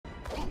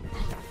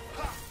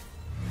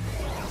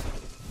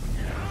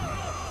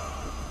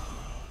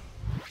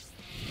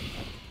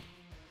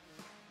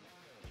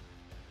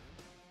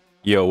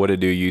Yo, what it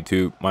do,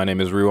 YouTube? My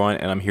name is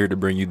Rewind, and I'm here to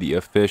bring you the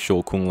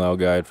official Kung Lao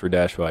guide for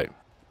Dash Fight.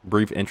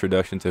 Brief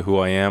introduction to who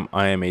I am.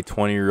 I am a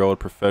 20-year-old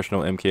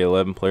professional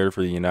MK11 player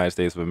for the United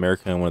States of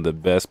America and one of the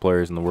best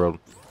players in the world.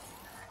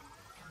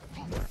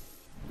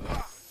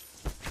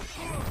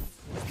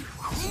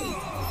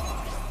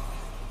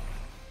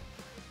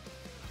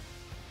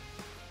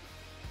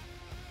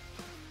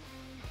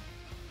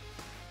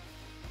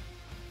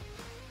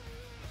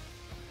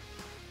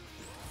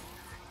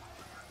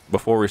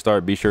 Before we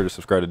start, be sure to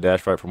subscribe to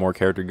Dash Fight for more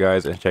character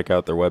guides and check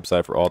out their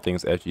website for all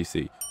things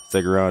SGC.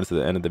 Stick around to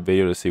the end of the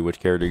video to see which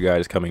character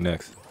guide is coming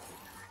next.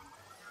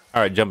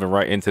 Alright, jumping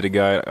right into the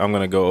guide, I'm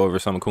going to go over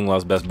some of Kung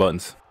Lao's best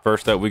buttons.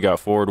 First up, we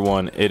got forward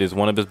 1. It is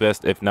one of his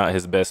best, if not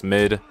his best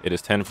mid. It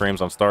is 10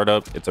 frames on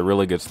startup. It's a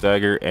really good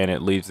stagger, and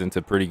it leads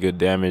into pretty good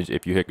damage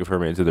if you hit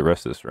confirm it into the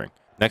rest of the string.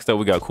 Next up,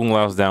 we got Kung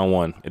Lao's down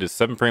 1. It is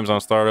 7 frames on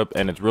startup,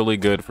 and it's really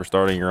good for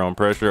starting your own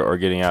pressure or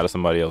getting out of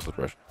somebody else's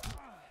pressure.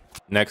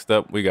 Next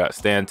up, we got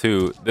stand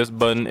 2. This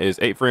button is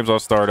 8 frames on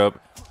startup.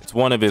 It's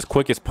one of his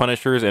quickest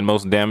punishers and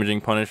most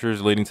damaging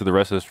punishers, leading to the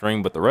rest of the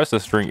string, but the rest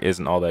of the string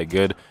isn't all that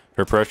good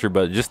for pressure,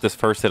 but just this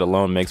first hit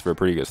alone makes for a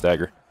pretty good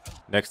stagger.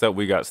 Next up,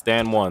 we got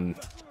stand 1.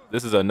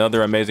 This is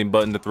another amazing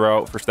button to throw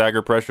out for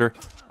stagger pressure.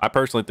 I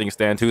personally think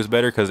stand 2 is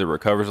better because it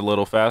recovers a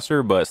little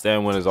faster, but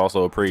stand 1 is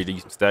also a pretty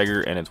decent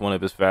stagger, and it's one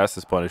of his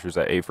fastest punishers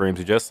at 8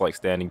 frames, just like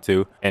standing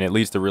 2, and it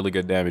leads to really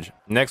good damage.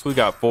 Next, we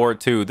got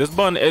forward 2. This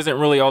button isn't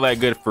really all that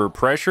good for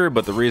pressure,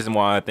 but the reason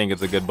why I think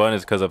it's a good button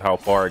is because of how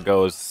far it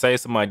goes. Say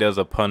somebody does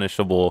a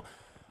punishable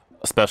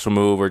special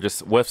move or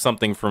just whiff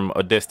something from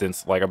a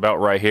distance, like about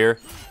right here.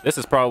 This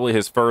is probably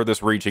his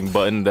furthest reaching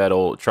button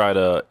that'll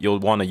you'll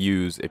want to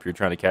use if you're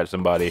trying to catch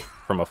somebody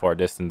from a far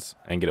distance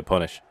and get a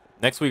punish.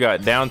 Next, we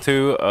got down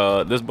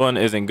 2. This button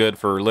isn't good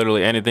for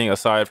literally anything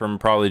aside from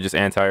probably just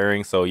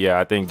anti-airing. So yeah,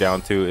 I think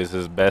down 2 is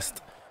his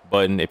best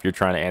button if you're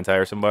trying to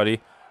anti-air somebody.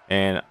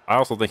 And I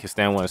also think his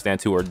stand 1 and stand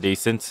 2 are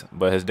decent,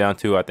 but his down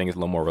 2 I think is a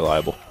little more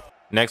reliable.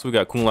 Next, we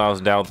got Kung Lao's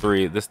down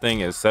 3. This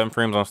thing is 7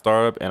 frames on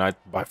startup, and I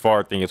by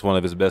far think it's one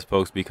of his best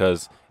pokes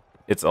because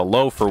it's a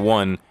low for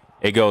 1.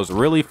 It goes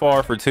really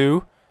far for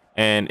 2,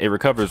 and it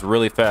recovers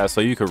really fast. So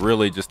you could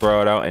really just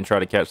throw it out and try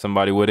to catch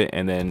somebody with it,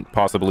 and then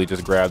possibly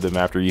just grab them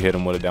after you hit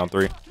them with a down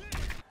 3.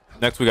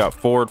 Next, we got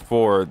forward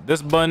 4.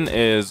 This button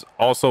is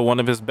also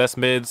one of his best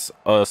mids,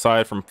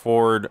 aside from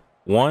forward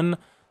 1.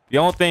 The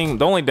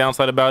only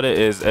downside about it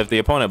is if the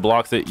opponent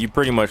blocks it, you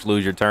pretty much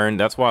lose your turn.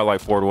 That's why I like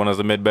forward 1 as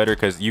a mid better,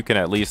 because you can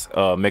at least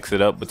mix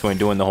it up between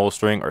doing the whole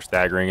string or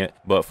staggering it.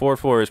 But forward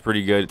 4 is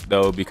pretty good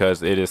though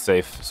because it is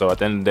safe. So at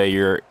the end of the day,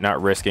 you're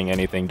not risking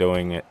anything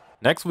doing it.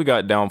 Next, we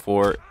got down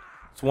 4.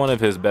 It's one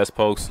of his best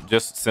pokes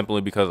just simply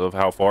because of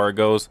how far it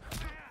goes.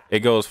 It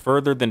goes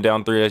further than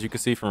down 3, as you can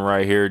see from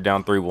right here.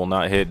 Down 3 will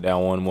not hit,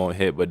 down 1 won't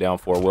hit, but down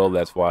 4 will.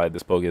 That's why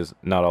this poke is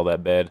not all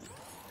that bad.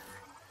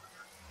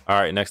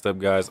 Alright, next up,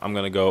 guys, I'm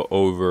going to go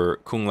over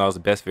Kung Lao's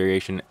best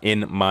variation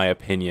in my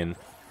opinion.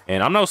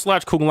 And I'm no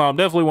slouch Kung Lao. I'm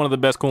definitely one of the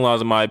best Kung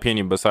Laos in my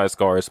opinion besides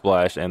Scar or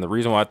Splash. And the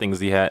reason why I think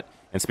Z-Hat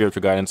and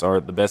Spiritual Guidance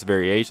are the best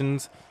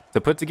variations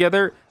to put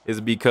together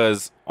is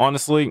because,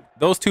 honestly,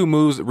 those two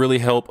moves really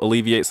help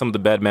alleviate some of the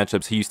bad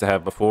matchups he used to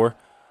have before.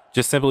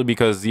 Just simply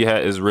because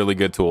Z-Hat is a really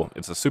good tool.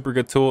 It's a super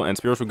good tool, and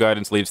Spiritual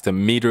Guidance leads to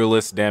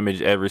meterless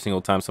damage every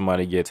single time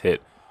somebody gets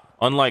hit.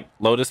 Unlike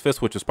Lotus Fist,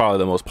 which is probably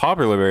the most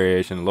popular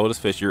variation, Lotus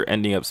Fist, you're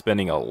ending up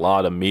spending a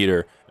lot of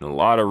meter and a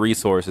lot of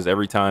resources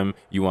every time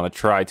you want to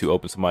try to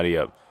open somebody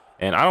up.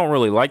 And I don't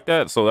really like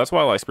that, so that's why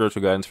I like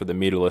Spiritual Guidance for the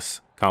meterless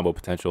combo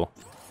potential.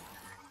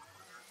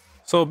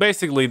 So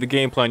basically, the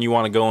game plan you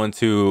want to go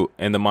into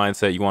and the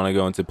mindset you want to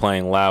go into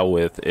playing Lao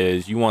with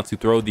is you want to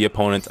throw the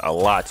opponent a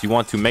lot. You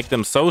want to make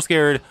them so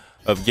scared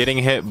of getting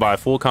hit by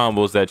full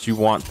combos that you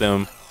want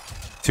them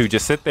to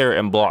just sit there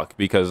and block,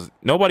 because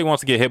nobody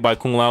wants to get hit by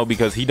Kung Lao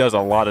because he does a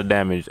lot of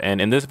damage,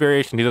 and in this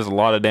variation he does a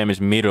lot of damage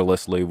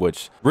meterlessly,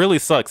 which really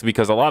sucks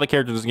because a lot of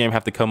characters in this game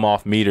have to come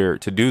off meter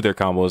to do their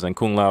combos, and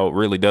Kung Lao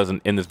really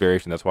doesn't in this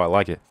variation. That's why I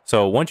like it.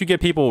 So once you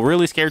get people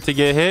really scared to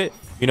get hit,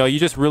 you know, you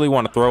just really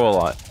want to throw a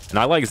lot. And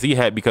I like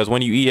Z-Hat because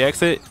when you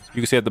EX it,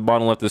 you can see at the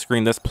bottom left of the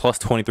screen, that's plus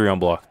 23 on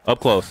block.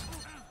 Up close,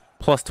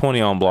 plus 20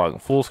 on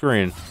block. Full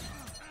screen,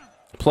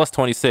 plus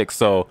 26.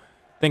 So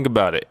think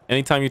about it.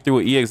 Anytime you threw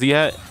an EX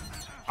Z-Hat,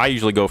 I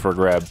usually go for a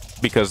grab,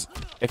 because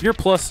if you're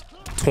plus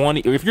 20,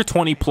 if you're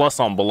 20 plus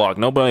on block,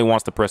 nobody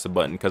wants to press a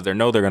button because they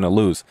know they're going to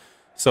lose.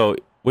 So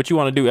what you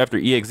want to do after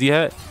EXZ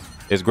hat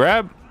is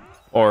grab,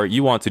 or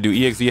you want to do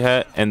EXZ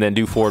hat and then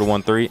do forward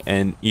 1-3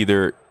 and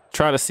either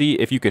try to see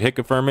if you could hit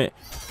confirm it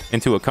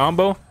into a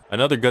combo.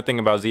 Another good thing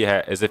about Z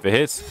hat is if it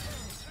hits,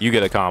 you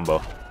get a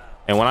combo.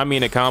 And when I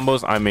mean it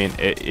combos, I mean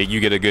you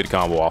get a good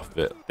combo off of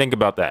it. Think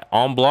about that.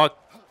 On block,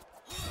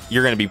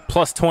 you're going to be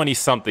plus 20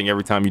 something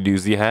every time you do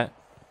Z hat.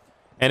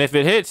 And if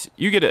it hits,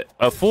 you get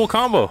a full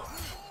combo.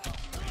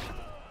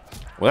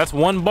 Well, that's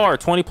 1 bar,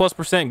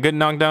 20+%, good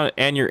knockdown,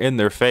 and you're in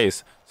their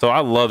face. So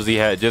I love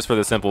Z-Hat just for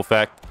the simple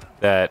fact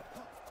that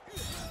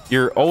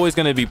you're always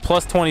going to be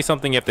plus 20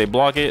 something if they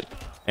block it,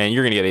 and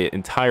you're going to get an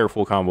entire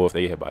full combo if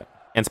they get hit by it.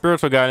 And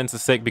Spiritual Guidance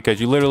is sick because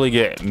you literally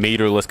get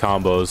meterless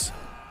combos.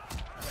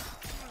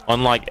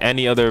 Unlike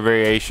any other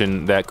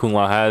variation that Kung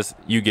Lao has,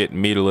 you get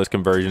meterless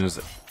conversions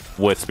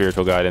with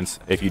Spiritual Guidance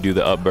if you do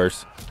the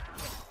upburst.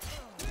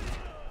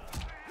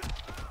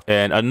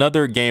 And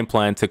another game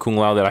plan to Kung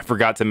Lao that I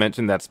forgot to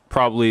mention, that's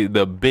probably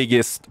the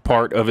biggest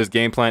part of his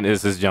game plan,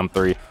 is his jump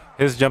 3.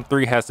 His jump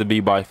 3 has to be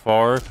by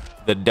far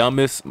the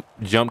dumbest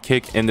jump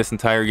kick in this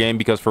entire game,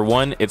 because for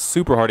one, it's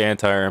super hard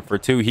anti-air, and for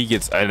two, he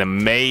gets an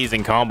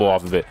amazing combo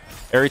off of it.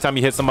 Every time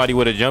you hit somebody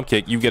with a jump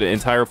kick, you get an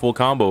entire full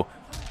combo.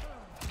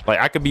 Like,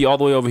 I could be all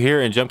the way over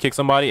here and jump kick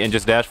somebody and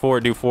just dash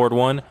forward, do forward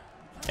 1,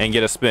 and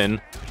get a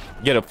spin,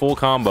 get a full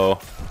combo,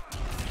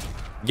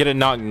 get a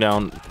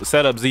knockdown,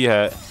 set up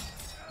Z-hat,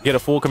 get a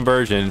full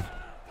conversion,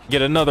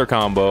 get another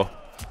combo,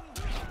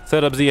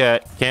 set up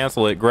Z-hat,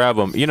 cancel it, grab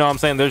them. You know what I'm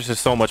saying? There's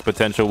just so much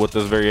potential with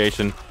this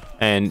variation.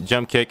 And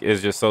jump kick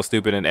is just so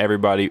stupid, and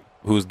everybody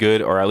who's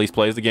good or at least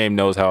plays the game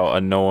knows how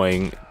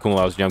annoying Kung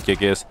Lao's jump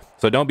kick is.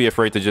 So don't be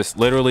afraid to just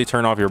literally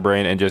turn off your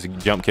brain and just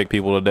jump kick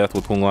people to death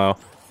with Kung Lao.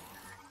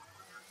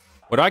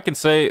 What I can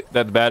say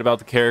that's bad about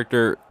the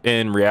character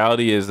in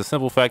reality is the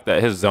simple fact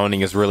that his zoning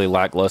is really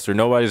lackluster.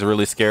 Nobody's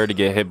really scared to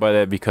get hit by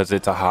that because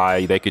it's a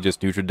high. They could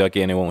just neutral duck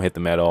it and it won't hit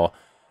them at all.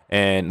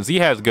 And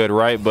Z-Hat's good,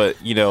 right?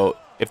 But, you know,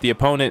 if you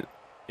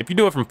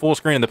do it from full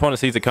screen and the opponent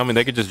sees it coming,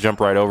 they could just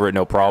jump right over it,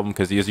 no problem,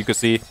 because as you can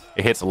see,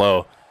 it hits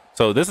low.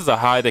 So this is a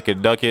high that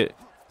could duck it.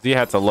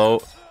 Z-Hat's a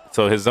low,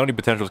 so his zoning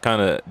potential is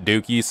kind of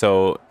dookie.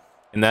 So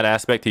in that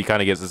aspect, he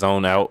kind of gets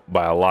zoned out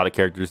by a lot of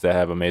characters that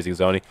have amazing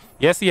zoning.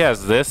 Yes, he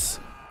has this.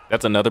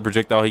 That's another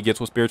projectile he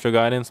gets with Spiritual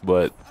Guidance,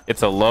 but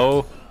it's a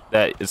low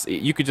that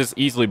you could just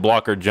easily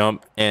block or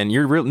jump, and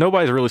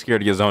nobody's really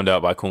scared to get zoned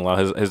out by Kung Lao.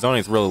 His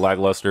zoning is really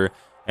lackluster,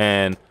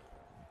 and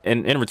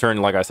in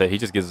return, like I said, he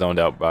just gets zoned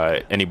out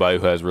by anybody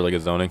who has really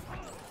good zoning.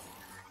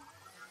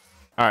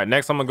 All right,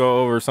 next I'm gonna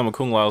go over some of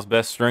Kung Lao's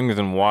best strings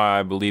and why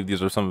I believe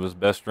these are some of his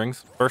best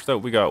strings. First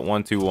up, we got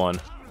 1-2-1.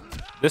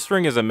 This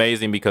string is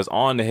amazing because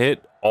on the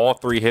hit, all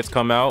 3 hits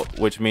come out,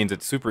 which means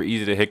it's super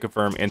easy to hit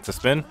confirm into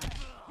spin.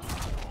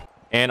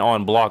 And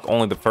on block,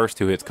 only the first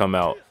 2 hits come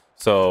out.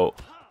 So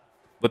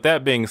with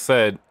that being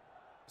said,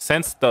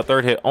 since the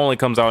 3rd hit only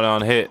comes out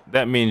on hit,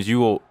 that means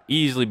you will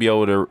easily be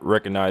able to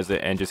recognize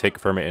it and just hit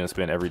confirm it in a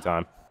spin every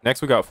time.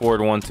 Next, we got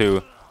forward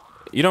 1-2.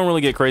 You don't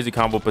really get crazy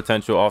combo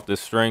potential off this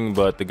string,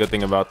 but the good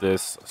thing about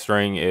this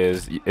string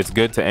is it's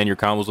good to end your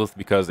combos with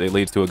because it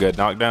leads to a good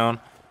knockdown,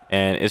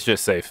 and it's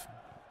just safe.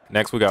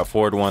 Next, we got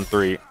forward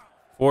 1-3.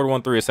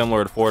 Forward 1-3 is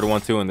similar to forward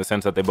 1-2 in the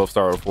sense that they both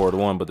start with forward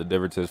 1, but the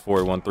difference is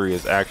forward 1-3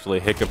 is actually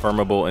hit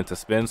confirmable into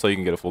spin, so you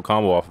can get a full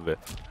combo off of it.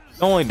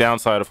 The only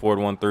downside of forward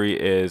 1-3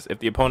 is if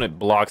the opponent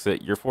blocks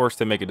it, you're forced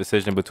to make a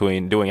decision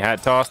between doing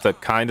hat toss to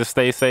kind of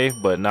stay safe,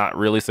 but not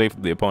really safe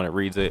if the opponent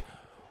reads it,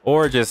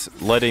 or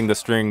just letting the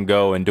string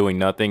go and doing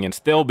nothing and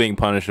still being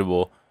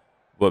punishable,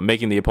 but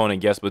making the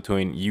opponent guess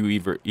between you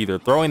either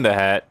throwing the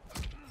hat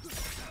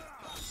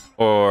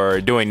or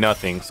doing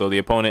nothing. So the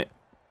opponent,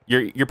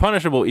 you're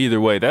punishable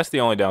either way. That's the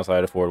only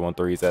downside of forward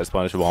 1-3 is that it's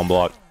punishable on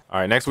block. All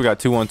right, next we got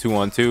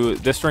 2-1-2-1-2.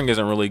 This string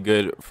isn't really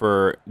good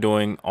for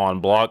doing on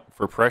block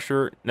for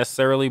pressure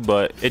necessarily,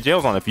 but it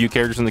jails on a few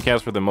characters in the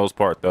cast. For the most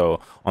part,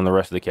 though, on the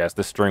rest of the cast,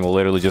 this string will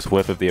literally just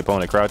whiff if the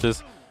opponent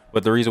crouches.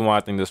 But the reason why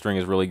I think this string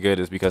is really good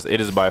is because it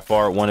is by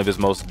far one of his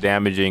most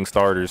damaging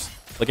starters.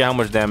 Look at how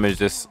much damage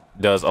this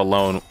does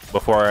alone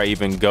before I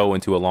even go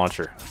into a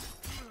launcher.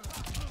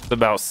 It's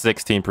about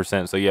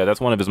 16%. So yeah,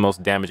 that's one of his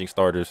most damaging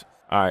starters.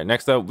 All right,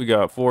 next up we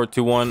got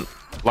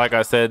 4-2-1. Like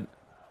I said,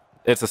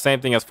 it's the same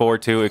thing as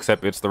forward 2,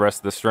 except it's the rest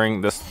of the string.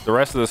 The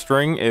rest of the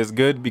string is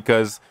good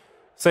because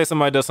say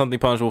somebody does something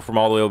punishable from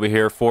all the way over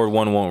here, forward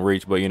 1 won't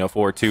reach, but you know,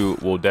 forward 2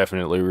 will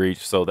definitely reach.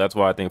 So that's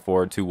why I think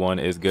forward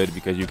 2-1 is good,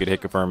 because you could hit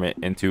confirm it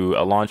into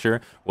a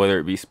launcher, whether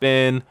it be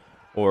spin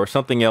or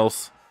something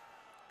else,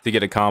 to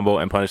get a combo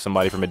and punish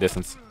somebody from a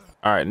distance.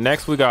 All right,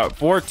 next we got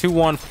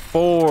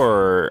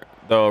 4-2-1-4.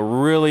 The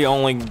really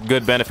only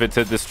good benefit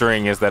to this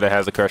string is that it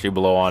has a crushing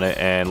blow on it,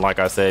 and like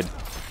I said,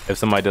 if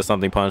somebody does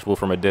something punishable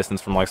from a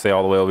distance, from like say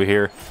all the way over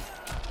here,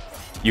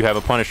 you have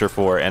a punisher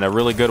for it, and a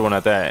really good one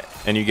at that,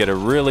 and you get a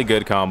really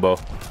good combo.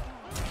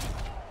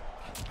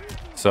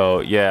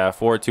 So yeah,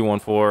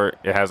 4-2-1-4,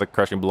 it has a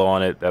crushing blow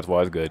on it. That's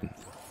why it's good.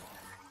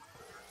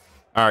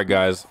 All right,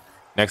 guys,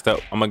 next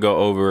up I'm gonna go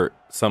over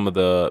some of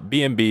the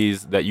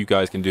BMBs that you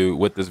guys can do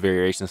with this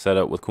variation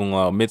setup with Kung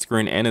Lao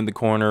mid-screen and in the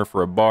corner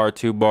for a bar,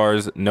 2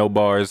 bars, no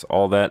bars,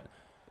 all that.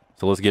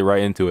 So let's get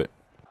right into it.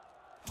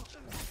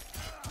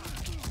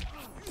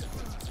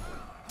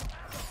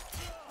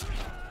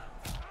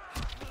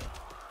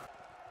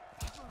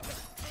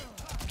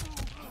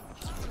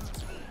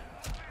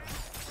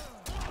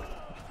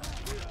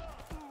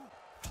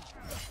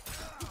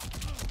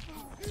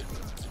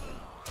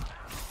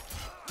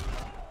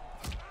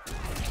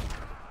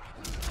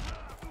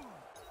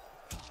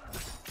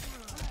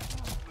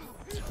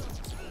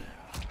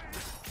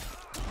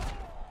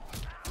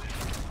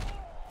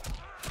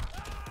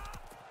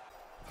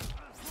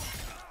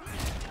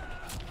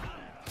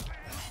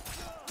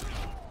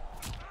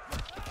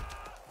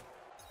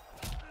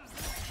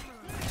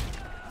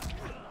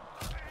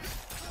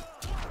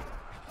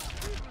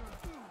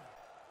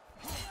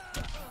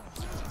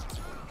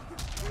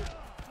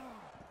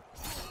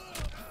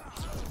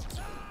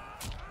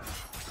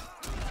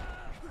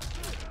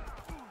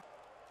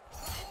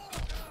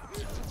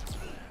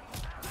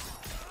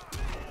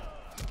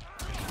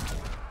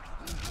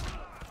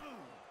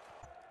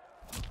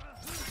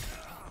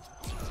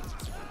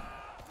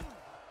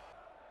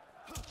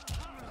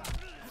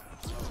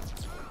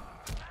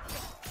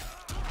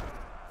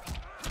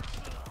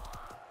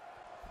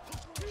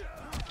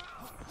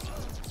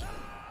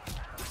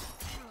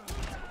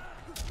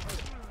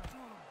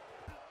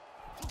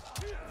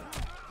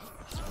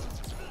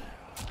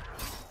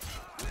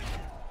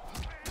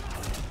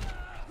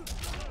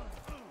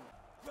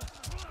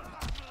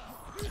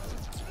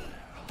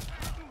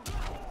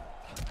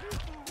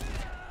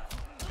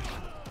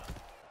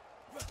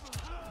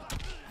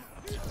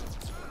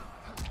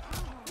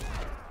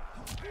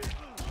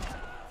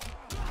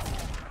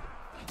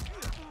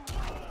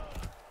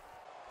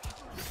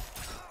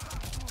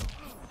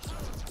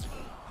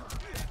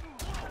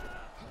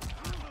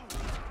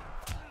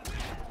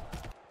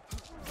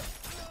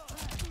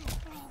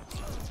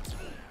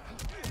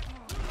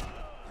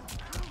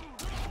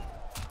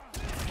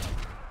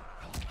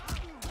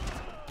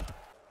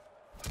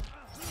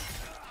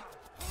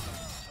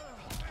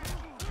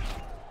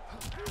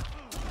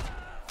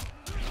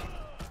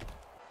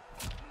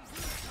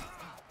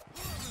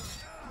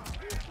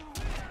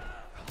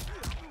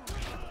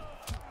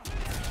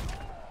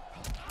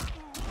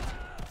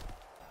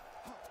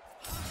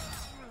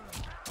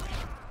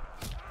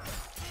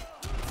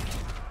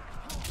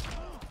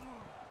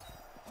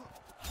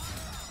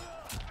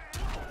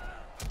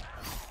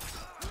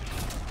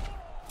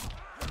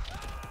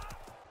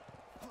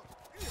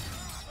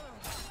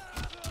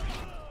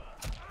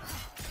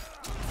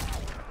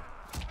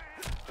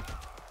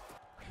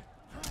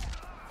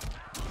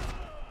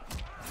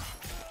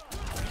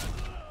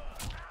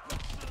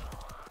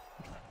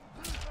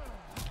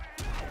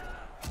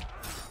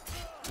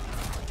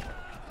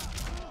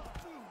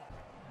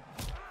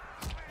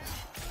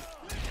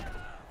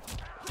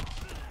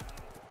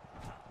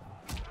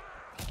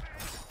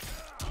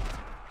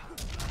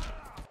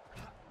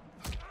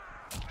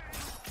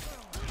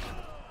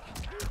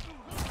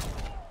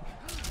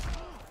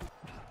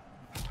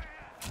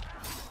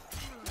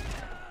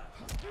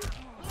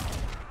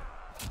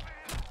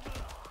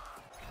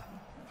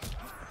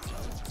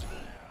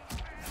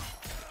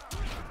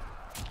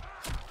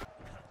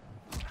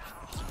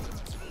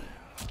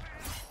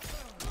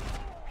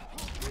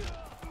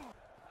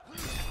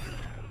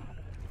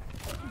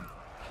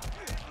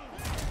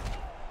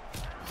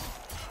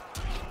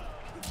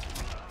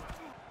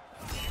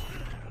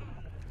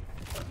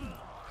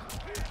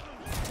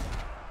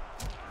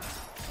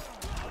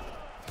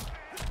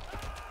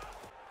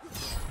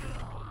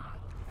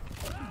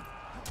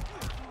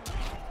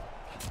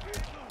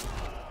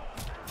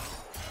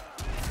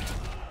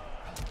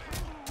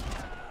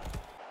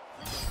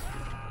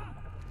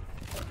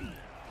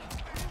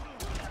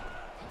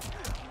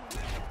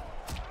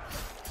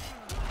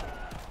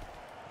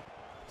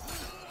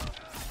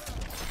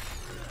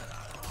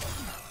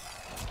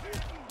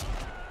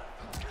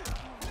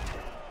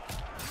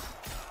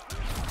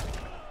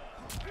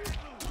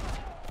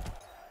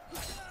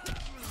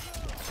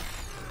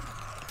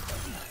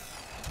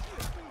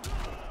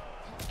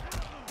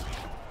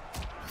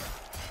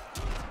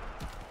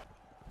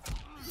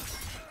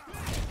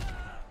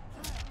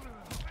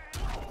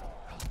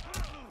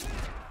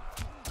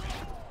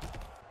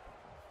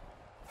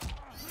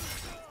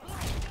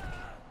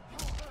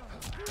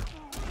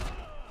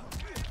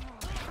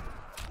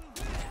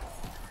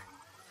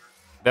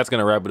 That's going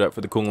to wrap it up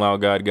for the Kung Lao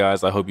guide,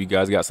 guys. I hope you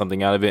guys got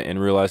something out of it and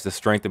realized the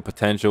strength and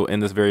potential in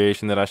this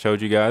variation that I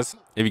showed you guys.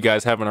 If you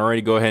guys haven't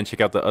already, go ahead and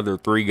check out the other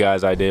 3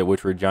 guys I did,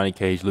 which were Johnny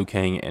Cage, Liu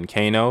Kang, and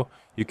Kano.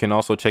 You can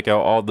also check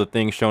out all the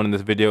things shown in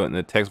this video in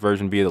the text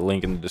version via the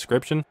link in the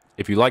description.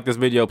 If you like this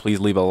video, please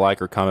leave a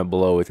like or comment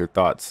below with your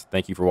thoughts.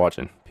 Thank you for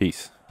watching.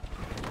 Peace.